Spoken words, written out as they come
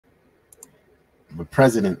the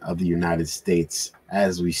President of the United States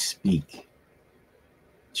as we speak,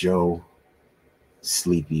 Joe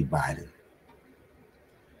Sleepy Biden.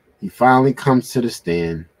 He finally comes to the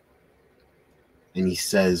stand and he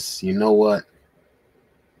says, you know what?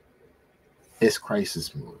 It's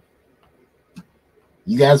crisis mode.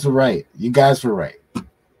 You guys were right. You guys were right.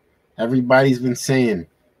 Everybody's been saying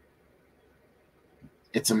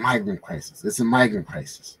it's a migrant crisis. It's a migrant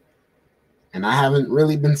crisis. And I haven't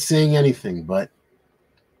really been saying anything, but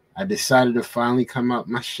I decided to finally come out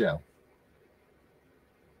my shell.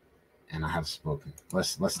 And I have spoken.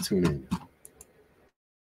 Let's tune in.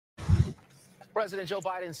 President Joe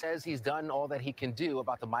Biden says he's done all that he can do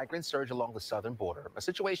about the migrant surge along the southern border, a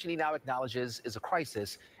situation he now acknowledges is a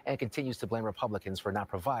crisis and continues to blame Republicans for not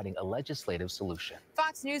providing a legislative solution.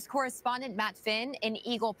 Fox News correspondent Matt Finn in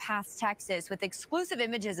Eagle Pass, Texas, with exclusive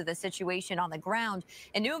images of the situation on the ground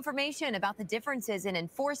and new information about the differences in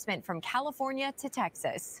enforcement from California to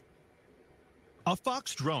Texas. A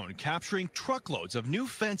Fox drone capturing truckloads of new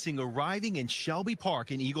fencing arriving in Shelby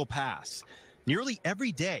Park in Eagle Pass. Nearly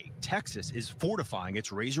every day, Texas is fortifying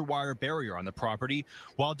its razor wire barrier on the property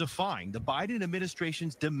while defying the Biden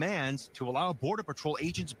administration's demands to allow Border Patrol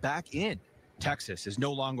agents back in. Texas is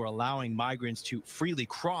no longer allowing migrants to freely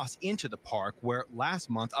cross into the park, where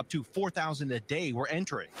last month up to 4,000 a day were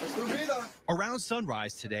entering. Around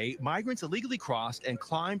sunrise today, migrants illegally crossed and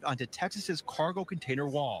climbed onto Texas's cargo container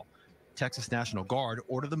wall. Texas National Guard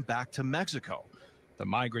ordered them back to Mexico. The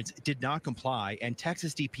migrants did not comply, and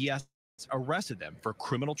Texas DPS arrested them for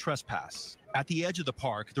criminal trespass. At the edge of the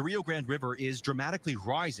park, the Rio Grande River is dramatically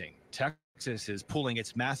rising. Texas is pulling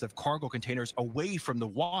its massive cargo containers away from the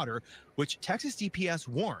water, which Texas DPS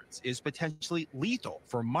warns is potentially lethal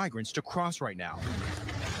for migrants to cross right now.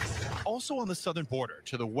 Also on the southern border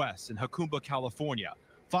to the west in Jacumba, California,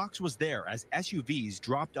 Fox was there as SUVs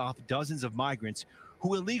dropped off dozens of migrants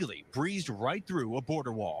who illegally breezed right through a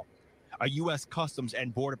border wall. A U.S. Customs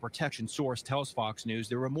and Border Protection source tells Fox News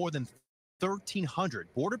there were more than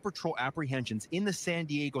 1,300 Border Patrol apprehensions in the San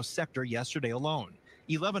Diego sector yesterday alone.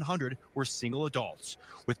 1,100 were single adults,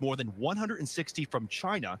 with more than 160 from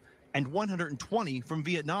China and 120 from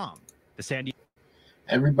Vietnam. The San Diego.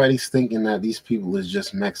 Everybody's thinking that these people is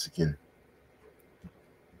just Mexican.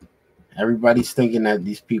 Everybody's thinking that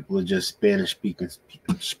these people are just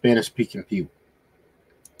Spanish-speaking people.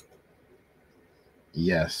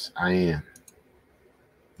 Yes, I am.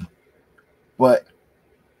 But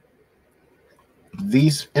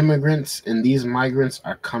these immigrants and these migrants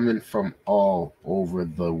are coming from all over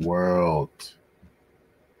the world.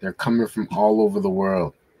 They're coming from all over the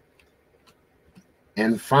world.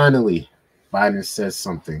 And finally, Biden says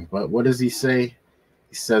something. But what does he say?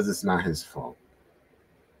 He says it's not his fault.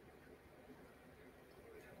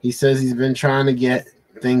 He says he's been trying to get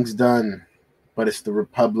things done, but it's the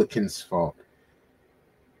Republicans' fault.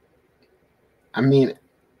 I mean,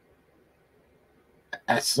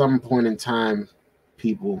 at some point in time,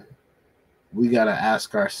 people, we got to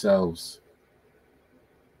ask ourselves,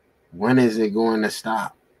 when is it going to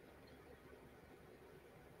stop?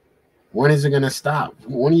 When is it going to stop?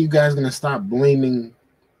 When are you guys going to stop blaming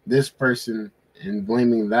this person and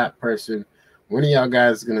blaming that person? When are you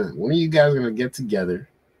guys going to get together,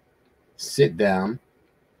 sit down,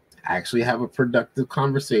 actually have a productive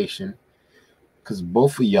conversation? Because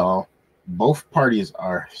both parties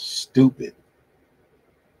are stupid.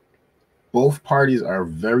 Both parties are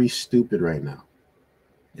very stupid right now.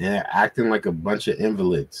 They're acting like a bunch of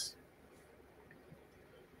invalids.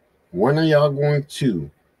 When are y'all going to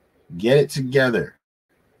get it together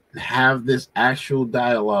and have this actual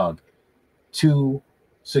dialogue to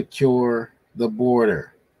secure the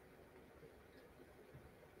border,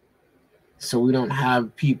 so we don't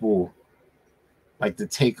have people like to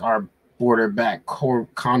take our border back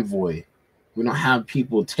convoy? We don't have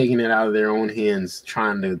people taking it out of their own hands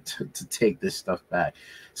trying to take this stuff back.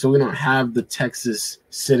 So we don't have the Texas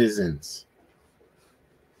citizens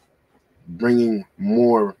bringing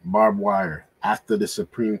more barbed wire after the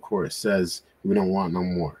Supreme Court says we don't want no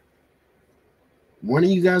more. When are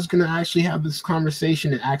you guys going to actually have this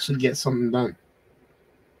conversation and actually get something done?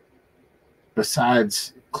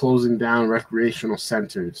 Besides closing down recreational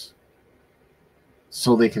centers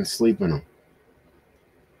so they can sleep in them.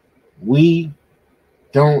 We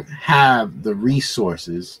don't have the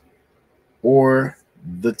resources or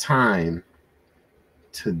the time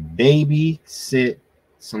to babysit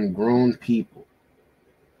some grown people.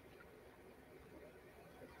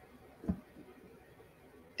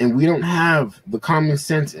 And we don't have the common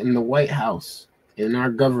sense in the White House, in our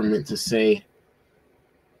government, to say,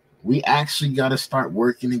 we actually got to start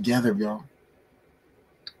working together, y'all.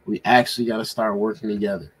 We actually got to start working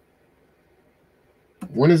together.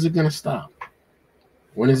 When is it going to stop?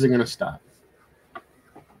 When is it going to stop?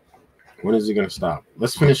 When is it going to stop?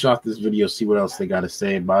 Let's finish off this video, see what else they got to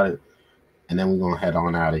say about it, and then we're going to head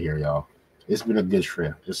on out of here, y'all. It's been a good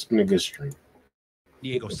trip. It's been a good stream.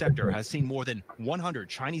 Diego sector has seen more than 100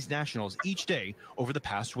 Chinese nationals each day over the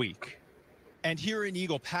past week. And here in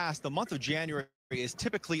Eagle Pass, the month of January is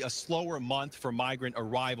typically a slower month for migrant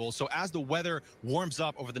arrivals. So as the weather warms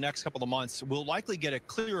up over the next couple of months, we'll likely get a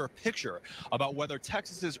clearer picture about whether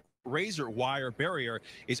Texas's razor wire barrier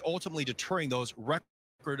is ultimately deterring those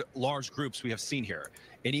record large groups we have seen here.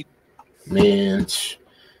 Man,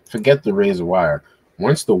 forget the razor wire.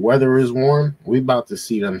 Once the weather is warm, we about to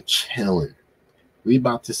see them chilling. We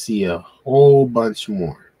about to see a whole bunch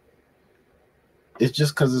more. It's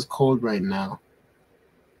just because it's cold right now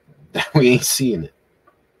that we ain't seeing it.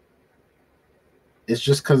 It's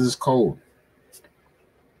just because it's cold.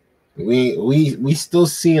 We still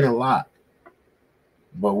seeing a lot,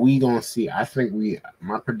 but we gonna see. I think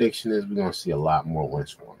my prediction is we're gonna see a lot more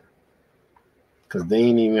winter warmer because they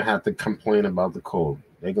ain't even have to complain about the cold.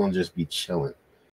 They're gonna just be chilling.